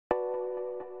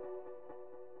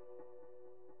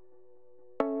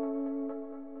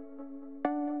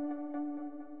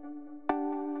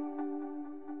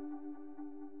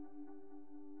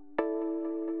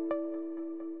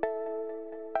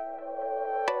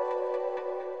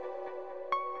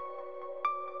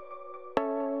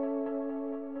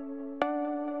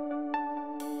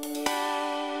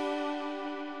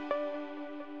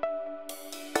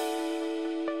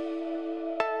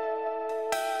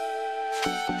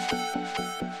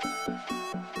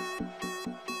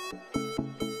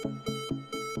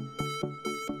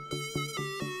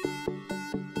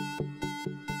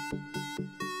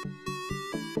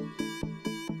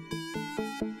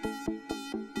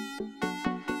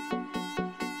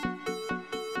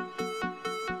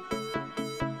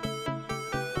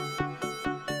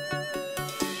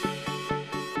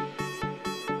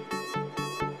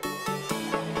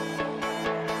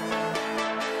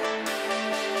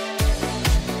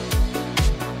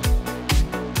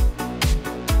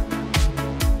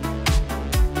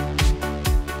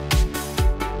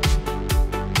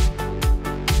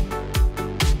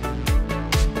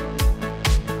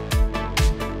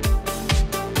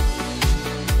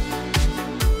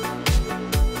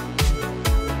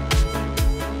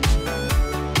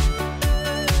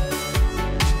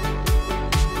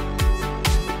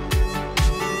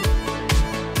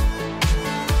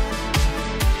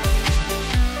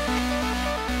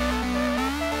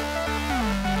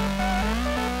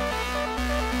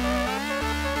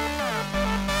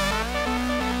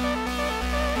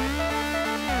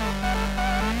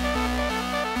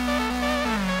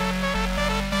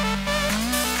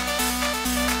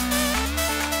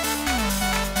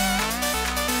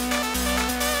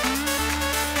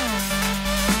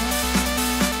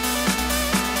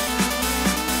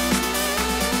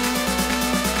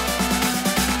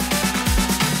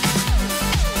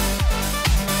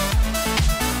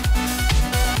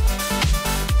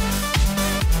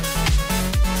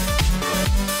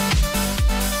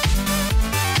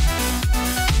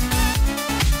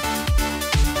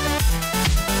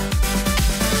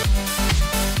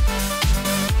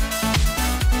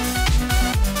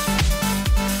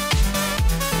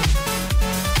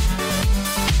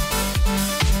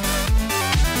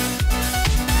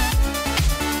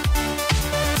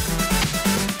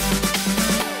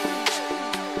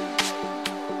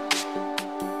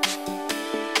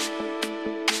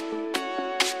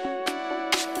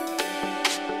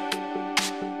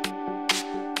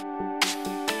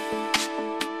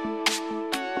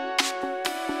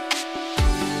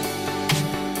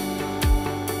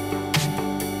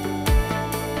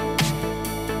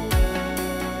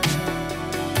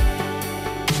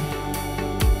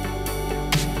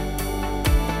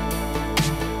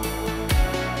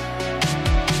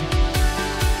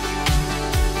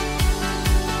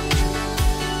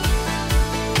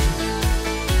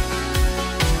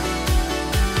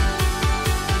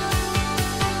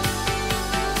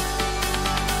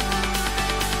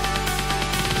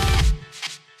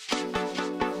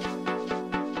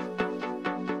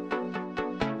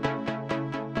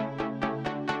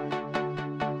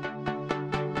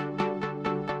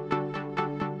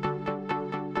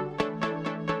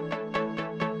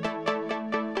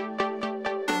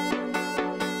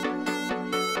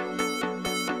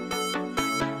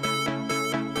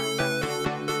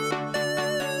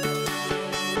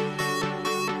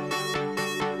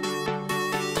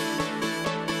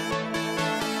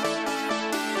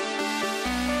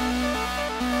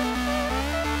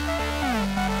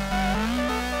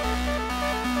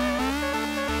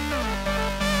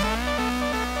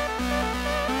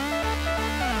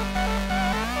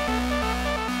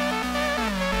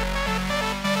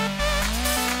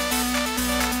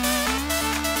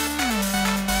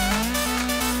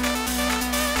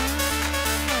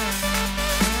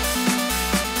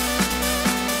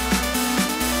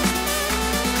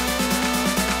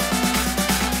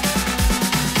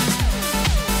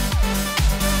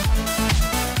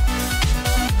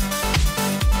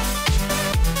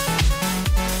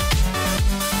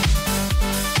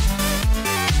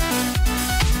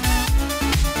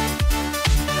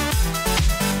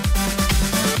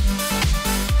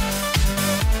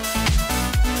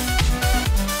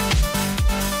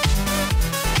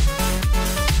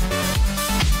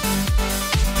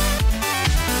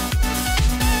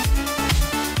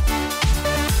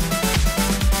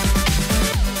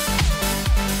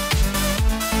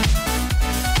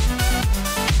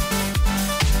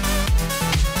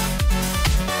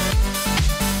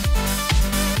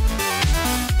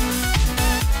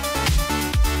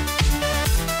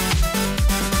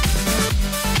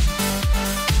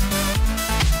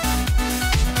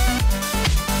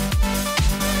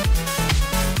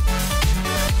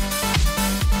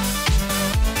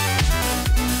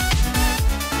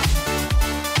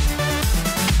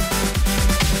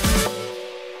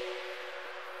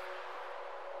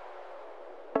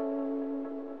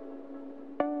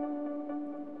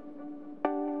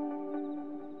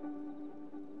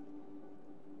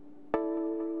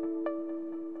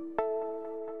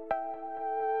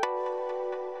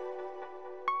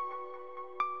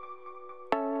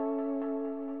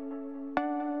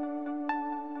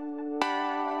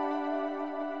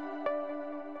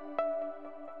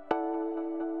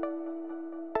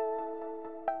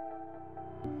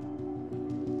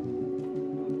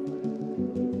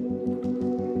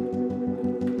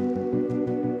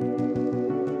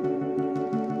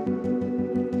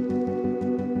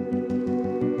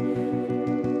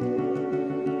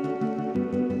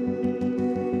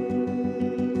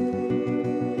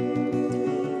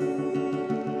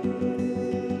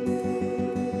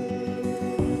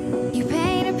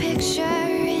picture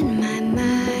in my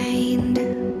mind.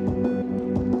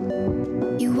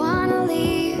 You wanna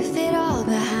leave it all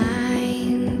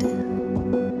behind.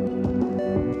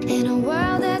 In a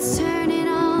world that's turning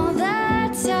all the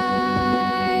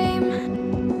time,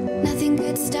 nothing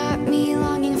could stop me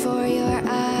longing for your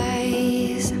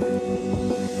eyes.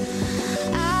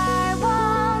 I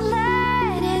won't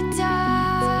let it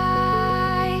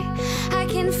die. I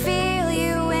can feel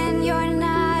you when you're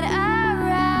not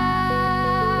around.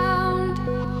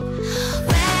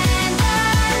 When the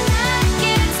night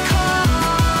gets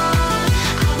cold,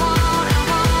 I won't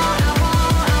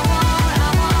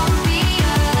be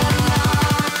alone.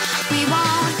 We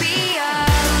won't be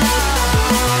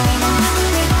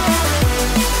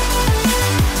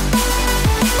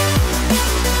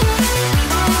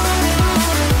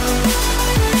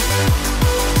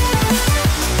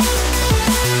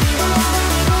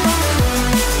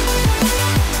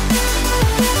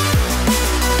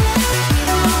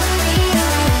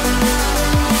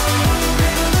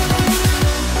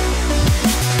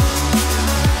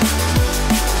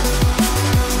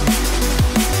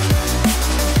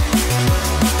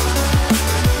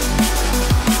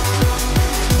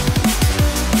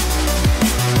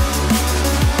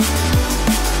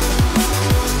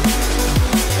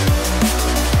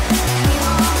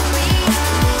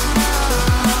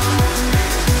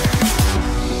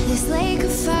This lake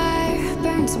of fire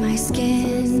burns my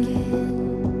skin.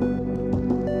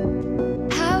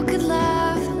 How could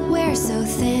love wear so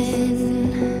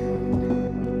thin?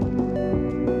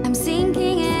 I'm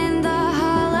sinking in the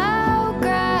hollow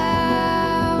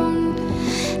ground.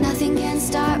 Nothing can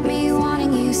stop me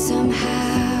wanting you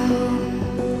somehow.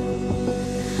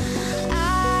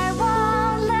 I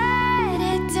won't let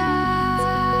it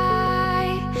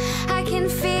die. I can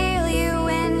feel you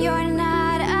when you're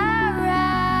not around.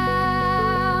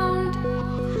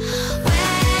 When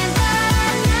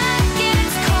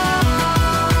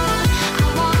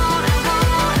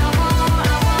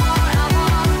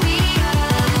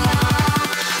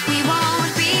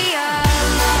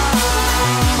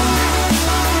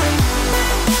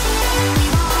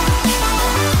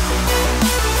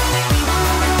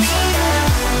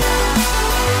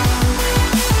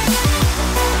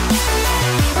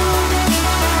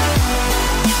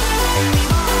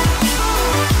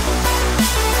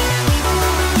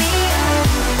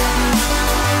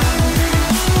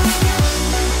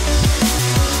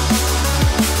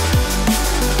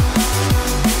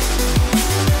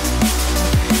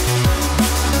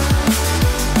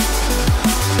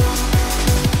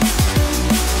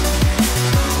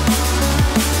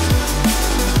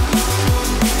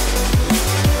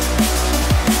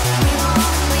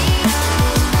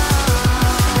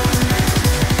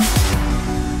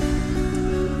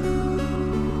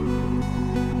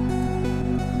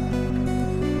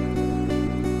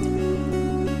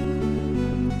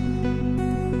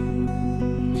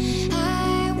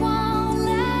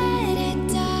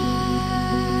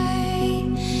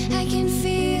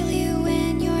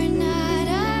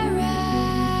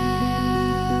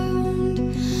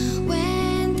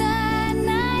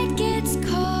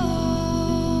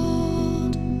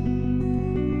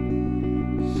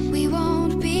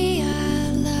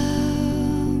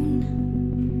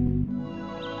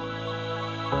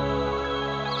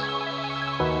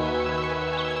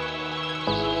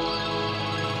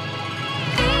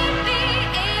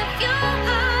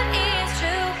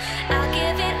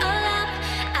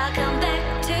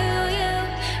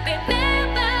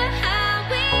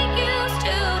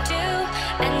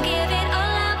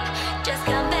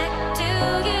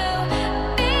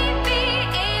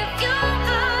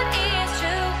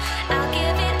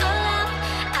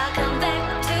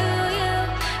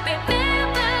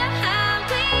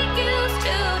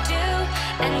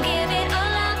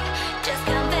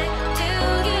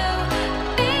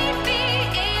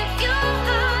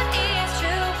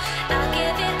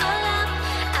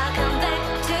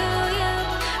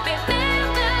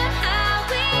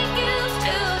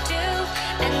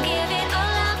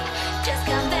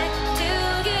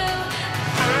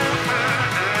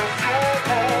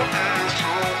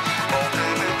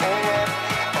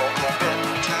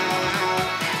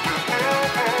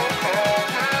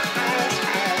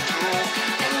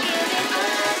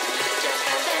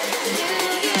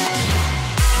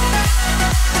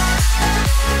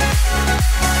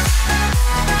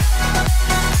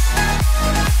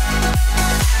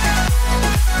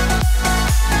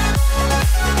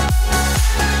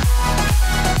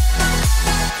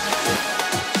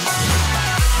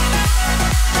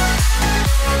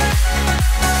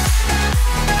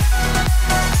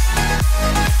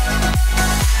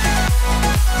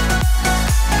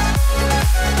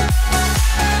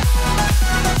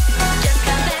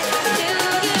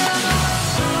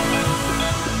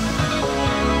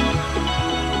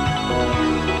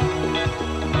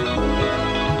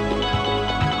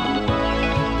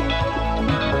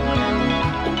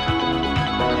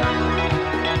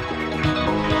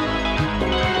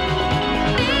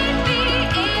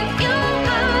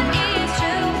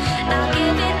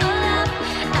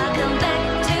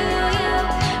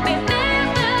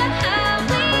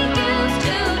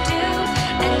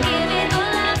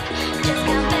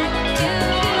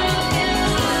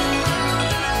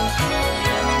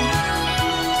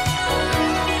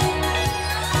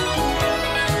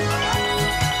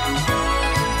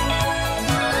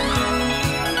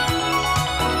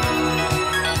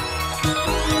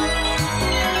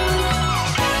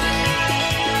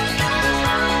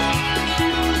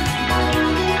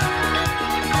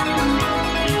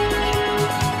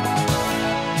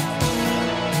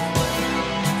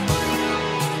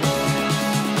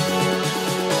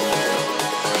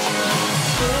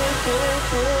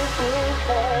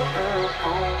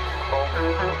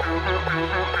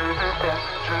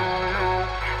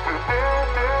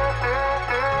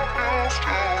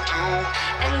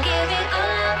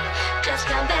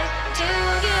come back to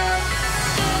you.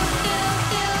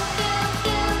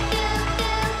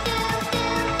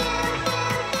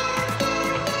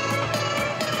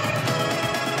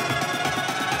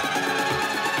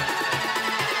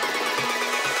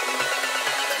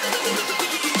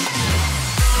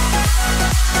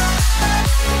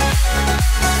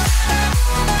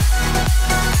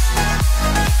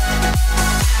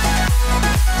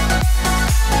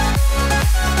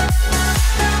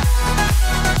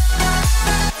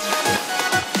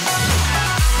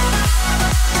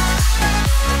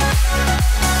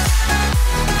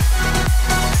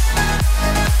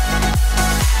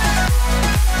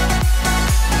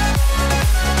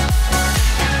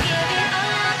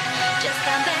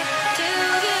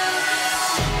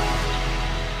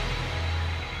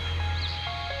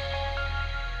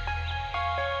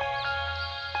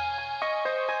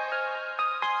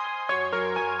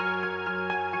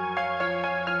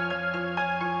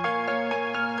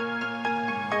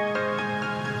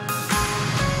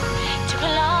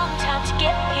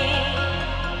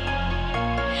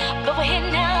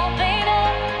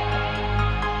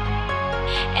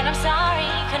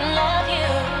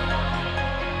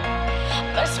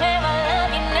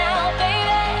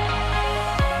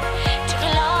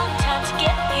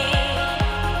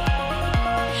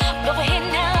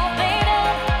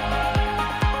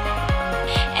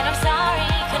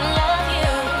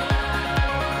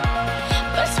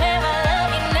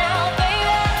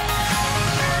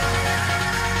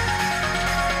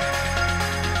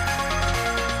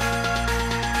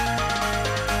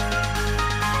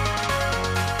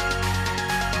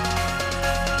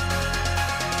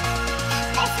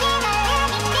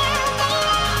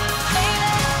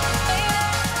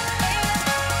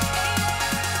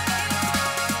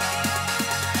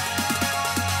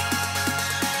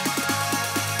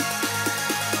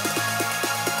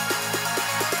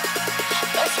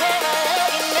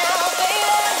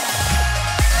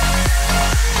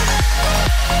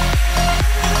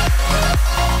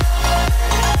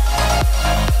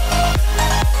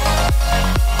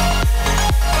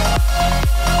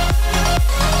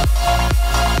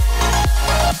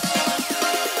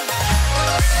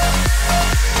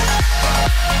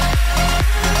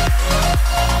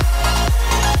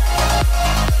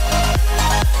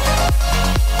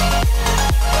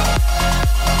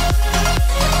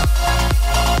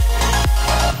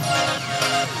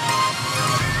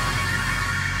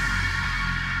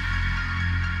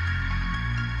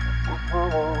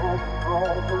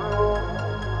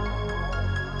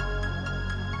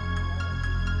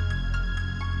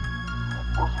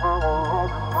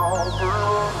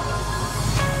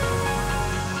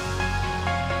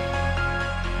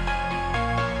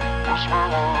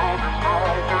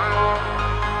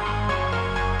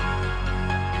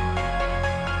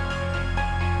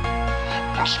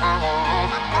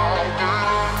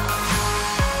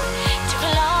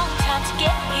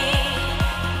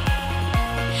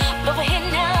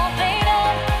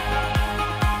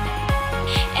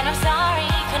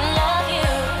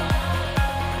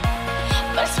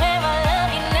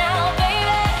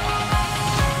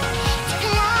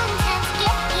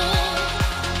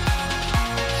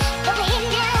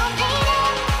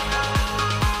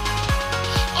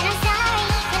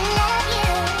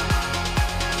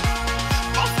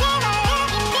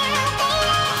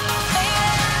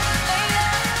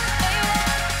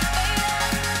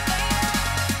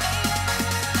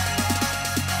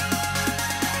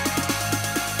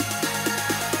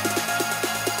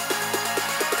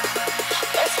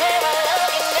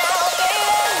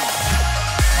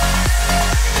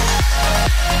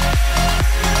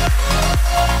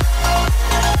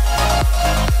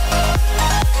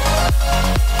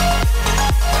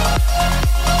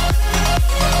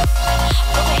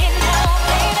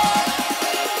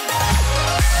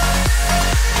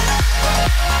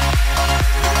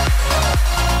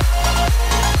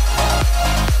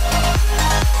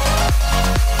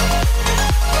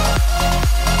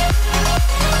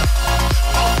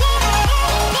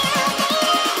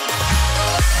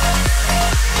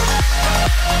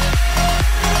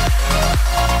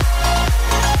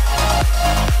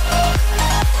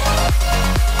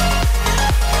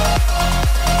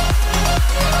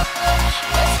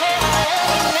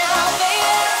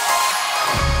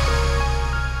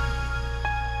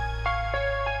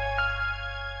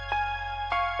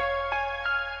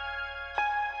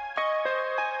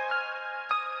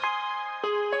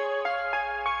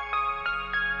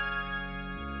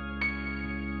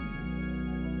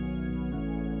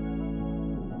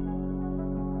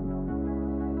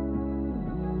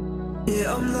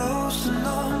 Yeah, I'm lost and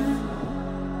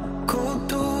I'm cold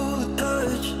to the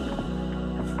touch.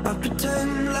 I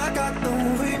pretend like I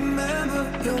don't remember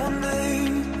your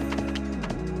name.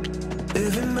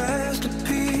 Every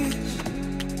masterpiece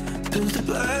built to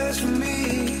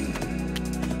blasphemy.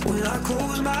 When I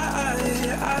close my eyes,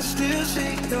 yeah, I still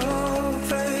see your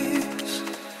face.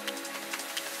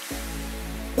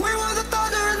 We were the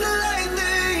thunder and the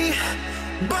lightning,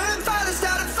 burning fire that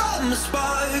started from the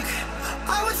spark.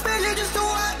 I would spare you just to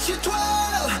watch you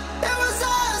twirl. It was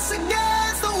us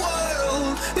against the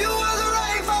world. You were the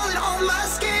rain falling on my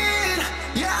skin.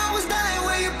 Yeah, I was dying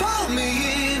when you pulled me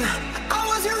in. I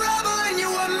was your rebel and you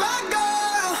were my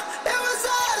girl. It was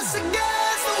us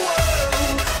against the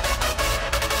world.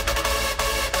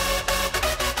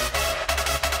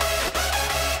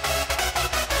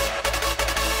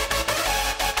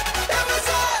 It was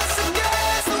us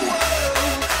against the world.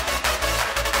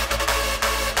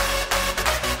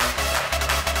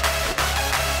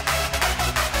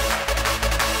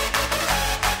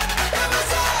 It was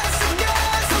us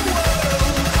against the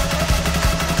world.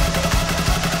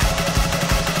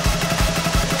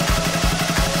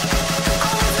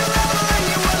 I was your rebel and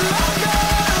you were my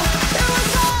girl. It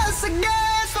was us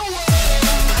against the world.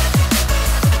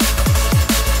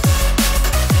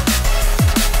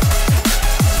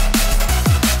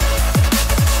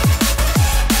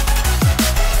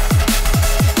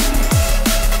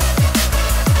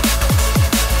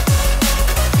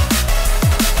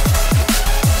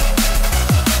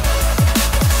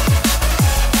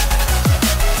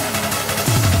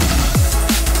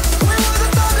 We were the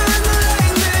thunder and the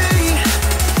lightning,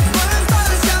 burning fire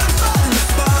that started from the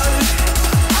spark.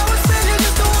 I would spare you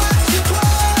just to watch you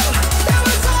twirl. It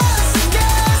was us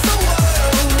against the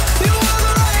world. You were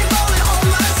the rain falling on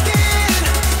my skin.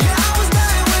 Yeah, I was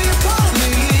dying when you pulled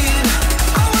me in.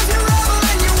 I was your rebel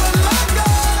and you were my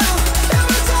girl. It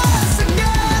was us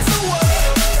against the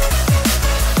world.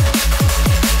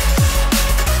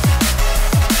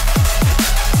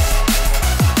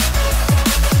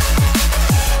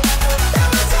 It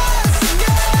was us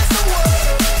against the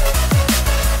world.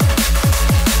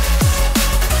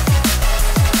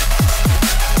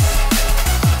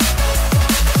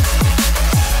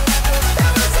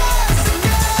 It was us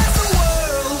against the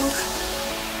world.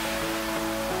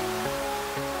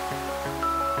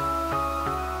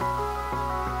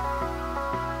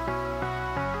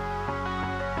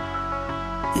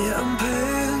 Yeah, I'm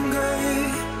pale gray,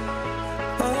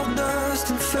 all dust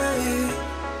and fade.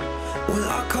 When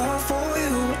I call for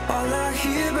you, all I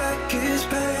hear back is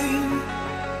pain.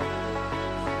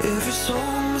 Every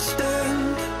song must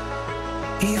stand,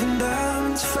 even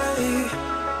diamonds fade.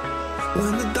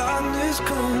 When the darkness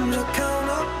comes, I count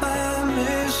up my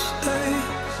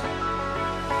mistakes.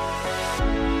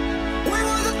 We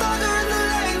were the thunder and the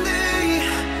lightning,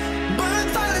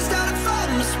 burning fire that started from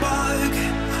the spark.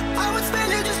 I would spare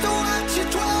you just to watch you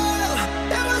twirl.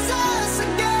 It was us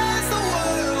against the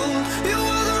world. You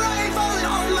were the rain falling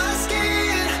on my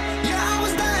skin. Yeah, I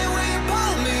was dying when you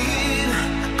pulled me in.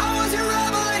 I was your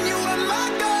rebel and you were my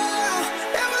girl.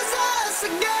 It was us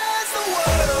against the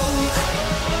world.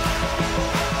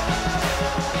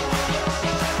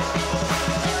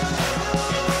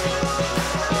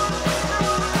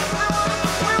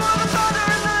 We were the thunder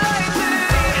and the lightning.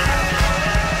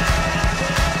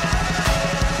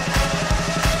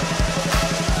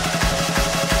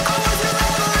 I was your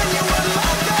rebel and you were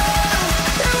my girl.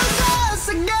 It was us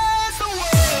against the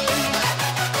world.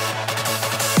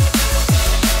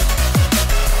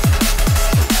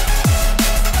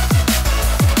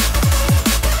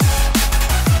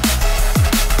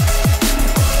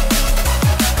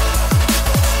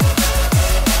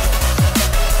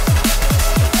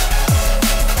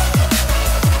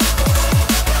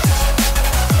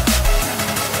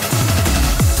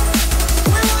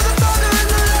 We were the thunder and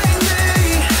the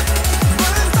lightning,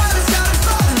 burning fire that started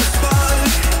from the spark.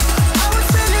 I would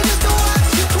spare you just to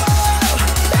watch you twirl.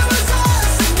 It was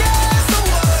us against the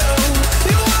world.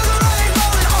 You were the rain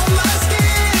falling on my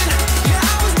skin. Yeah,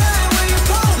 I was dying when you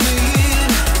pulled me in.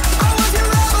 I was your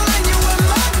rebel and you were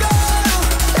my girl.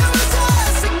 It was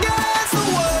us against the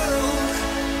world.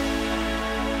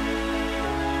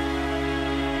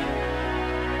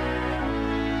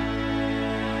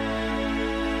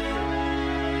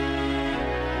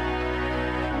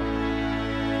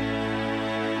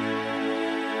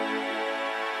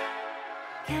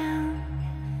 Count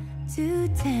to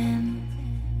 10,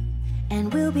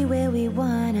 and we'll be where we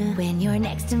wanna. When you're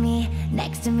next to me,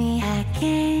 I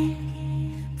can't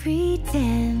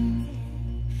pretend.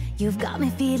 You've got me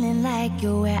feeling like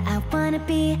you're where I wanna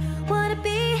be.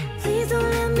 Please don't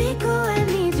let me go. I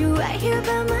need you right here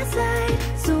by my side.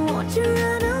 So won't you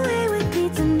run away with me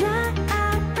tonight?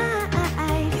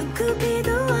 You could be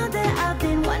the one.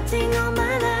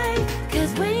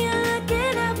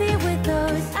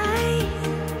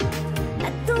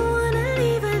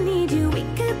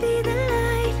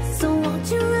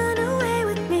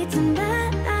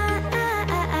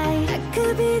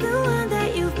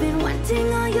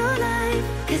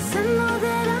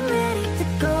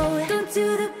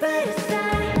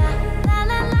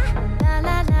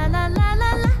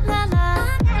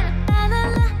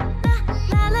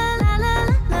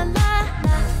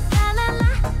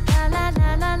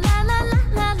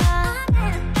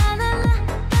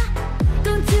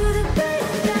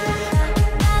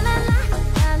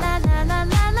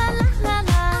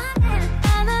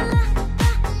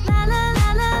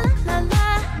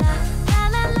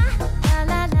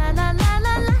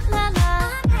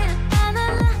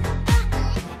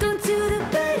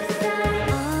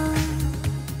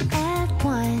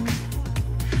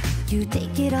 You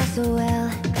take it all so well,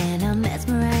 and I'm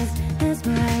mesmerized,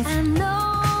 mesmerized. I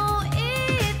know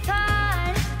it's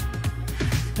hard,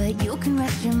 but you can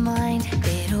rest your mind.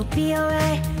 It'll be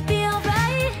alright, be